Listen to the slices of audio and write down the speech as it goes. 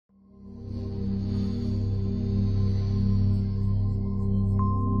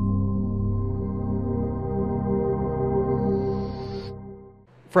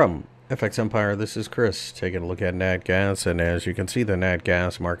From FXEmpire, this is Chris taking a look at nat gas, and as you can see, the nat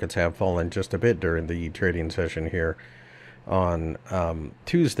gas markets have fallen just a bit during the trading session here on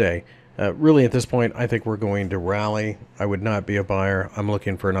Tuesday. Really, at this point, I think we're going to rally. I would not be a buyer. I'm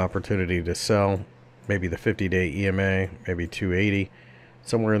looking for an opportunity to sell, maybe the 50-day EMA, maybe 280,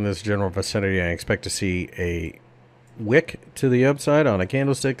 somewhere in this general vicinity. I expect to see a wick to the upside on a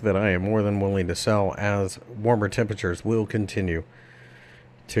candlestick that I am more than willing to sell, as warmer temperatures will continue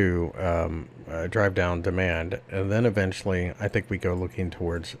to drive down demand. And then eventually I think we go looking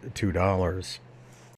towards $2